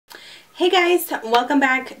Hey guys, welcome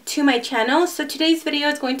back to my channel. So today's video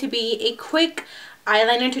is going to be a quick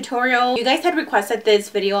eyeliner tutorial. You guys had requested this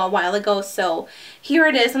video a while ago, so here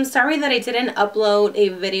it is. I'm sorry that I didn't upload a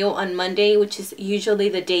video on Monday, which is usually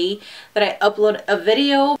the day that I upload a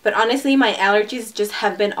video, but honestly my allergies just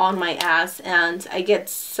have been on my ass and I get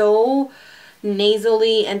so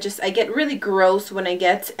nasally and I get really gross when I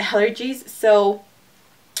get allergies, so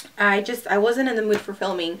I wasn't in the mood for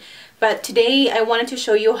filming. But today I wanted to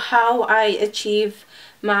show you how I achieve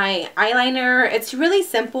my eyeliner. It's really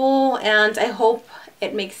simple and I hope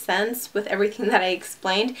it makes sense with everything that I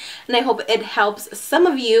explained, and I hope it helps some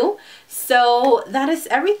of you. So that is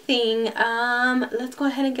everything. Let's go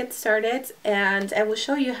ahead and get started, and I will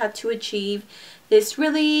show you how to achieve this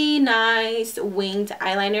really nice winged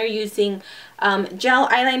eyeliner using gel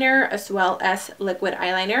eyeliner as well as liquid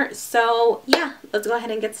eyeliner. So yeah, let's go ahead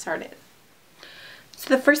and get started.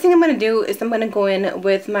 So the first thing I'm going to do is I'm going to go in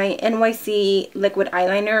with my NYC liquid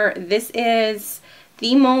eyeliner. This is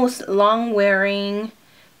the most long wearing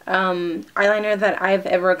eyeliner that I've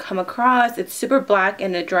ever come across. It's super black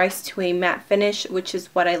and it dries to a matte finish, which is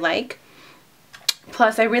what I like.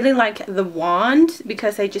 Plus I really like the wand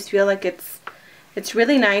because I just feel like it's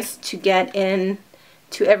really nice to get in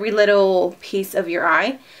to every little piece of your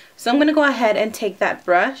eye. So I'm going to go ahead and take that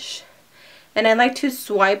brush, and I like to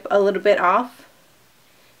swipe a little bit off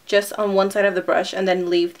just on one side of the brush and then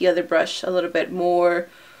leave the other brush a little bit more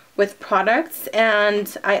with products.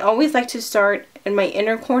 And I always like to start in my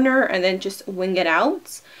inner corner and then just wing it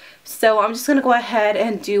out. So I'm just going to go ahead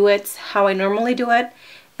and do it how I normally do it,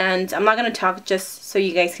 and I'm not going to talk, just so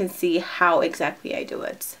you guys can see how exactly I do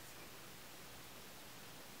it.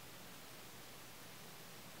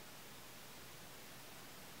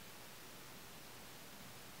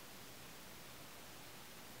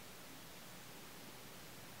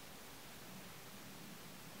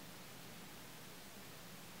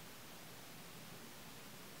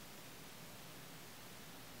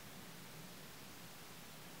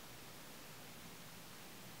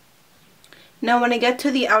 Now when I get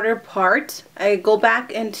to the outer part, I go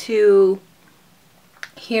back into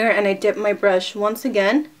here and I dip my brush once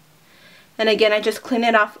again. And again, I just clean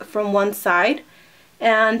it off from one side.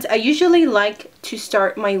 And I usually like to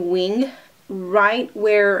start my wing right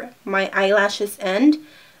where my eyelashes end,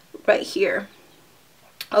 right here.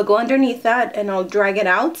 I'll go underneath that and I'll drag it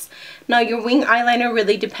out. Now your wing eyeliner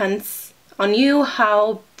really depends on you,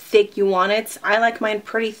 how thick you want it. I like mine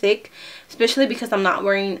pretty thick, especially because I'm not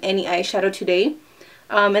wearing any eyeshadow today.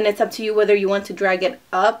 And it's up to you whether you want to drag it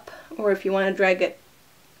up or if you want to drag it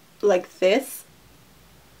like this.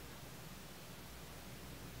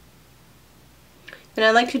 And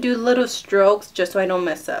I like to do little strokes just so I don't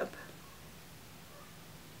mess up.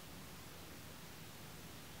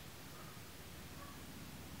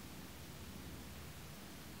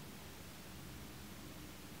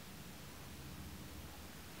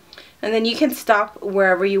 And then you can stop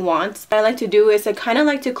wherever you want. What I like to do is I kind of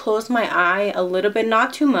like to close my eye a little bit,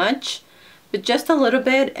 not too much, but just a little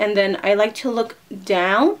bit. And then I like to look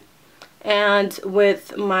down, and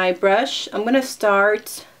with my brush I'm going to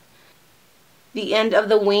start the end of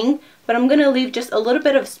the wing, but I'm going to leave just a little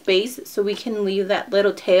bit of space so we can leave that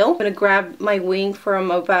little tail. I'm going to grab my wing from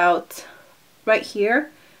about right here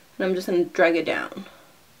and I'm just going to drag it down.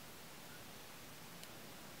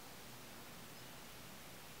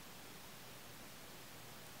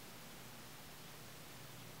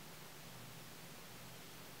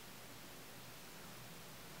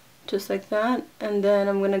 Just like that, and then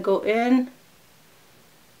I'm going to go in,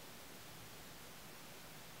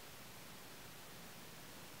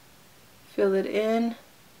 fill it in,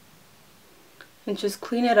 and just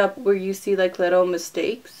clean it up where you see like little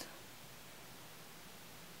mistakes.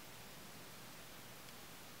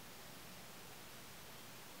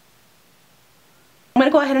 I'm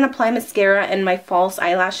going to go ahead and apply mascara and my false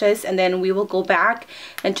eyelashes, and then we will go back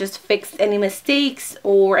and just fix any mistakes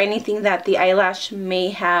or anything that the eyelash may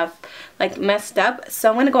have like messed up. So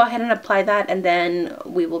I'm going to go ahead and apply that, and then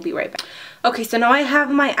we will be right back. Okay, so now I have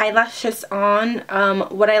my eyelashes on.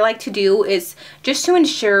 What I like to do is just to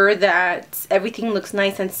ensure that everything looks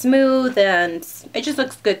nice and smooth and it just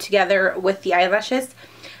looks good together with the eyelashes,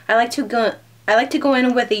 I like to go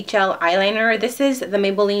in with a gel eyeliner. This is the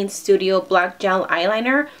Maybelline Studio Black Gel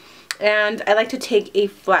Eyeliner, and I like to take a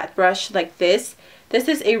flat brush like this. This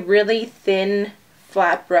is a really thin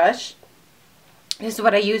flat brush. This is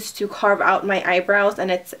what I use to carve out my eyebrows, and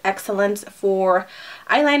it's excellent for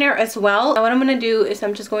eyeliner as well. Now what I'm going to do is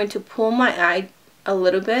I'm just going to pull my eye a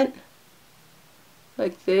little bit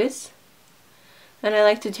like this, and I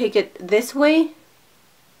like to take it this way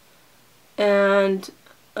and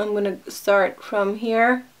I'm gonna start from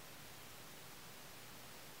here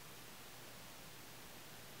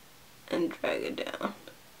and drag it down.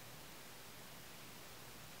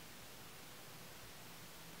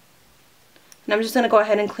 And I'm just gonna go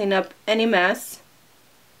ahead and clean up any mess.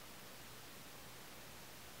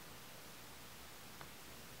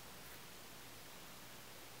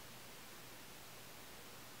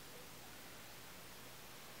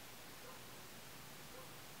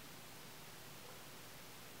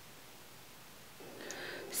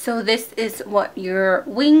 So this is what your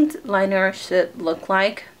winged liner should look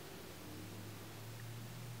like.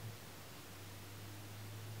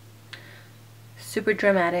 Super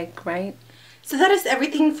dramatic, right? So that is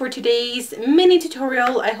everything for today's mini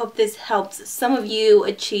tutorial. I hope this helps some of you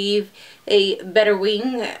achieve a better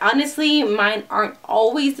wing. Honestly, mine aren't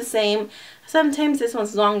always the same. Sometimes this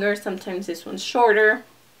one's longer, sometimes this one's shorter.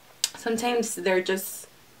 Sometimes they're just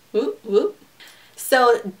whoop, whoop.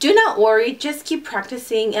 So do not worry, just keep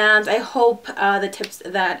practicing, and I hope the tips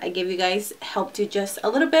that I gave you guys helped you just a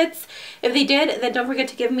little bit. If they did, then don't forget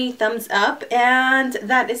to give me thumbs up, and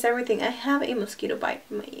that is everything. I have a mosquito bite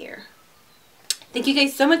in my ear. Thank you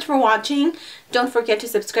guys so much for watching. Don't forget to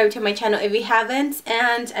subscribe to my channel if you haven't,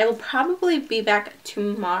 and I will probably be back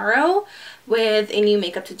tomorrow with a new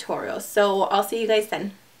makeup tutorial. So I'll see you guys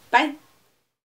then. Bye!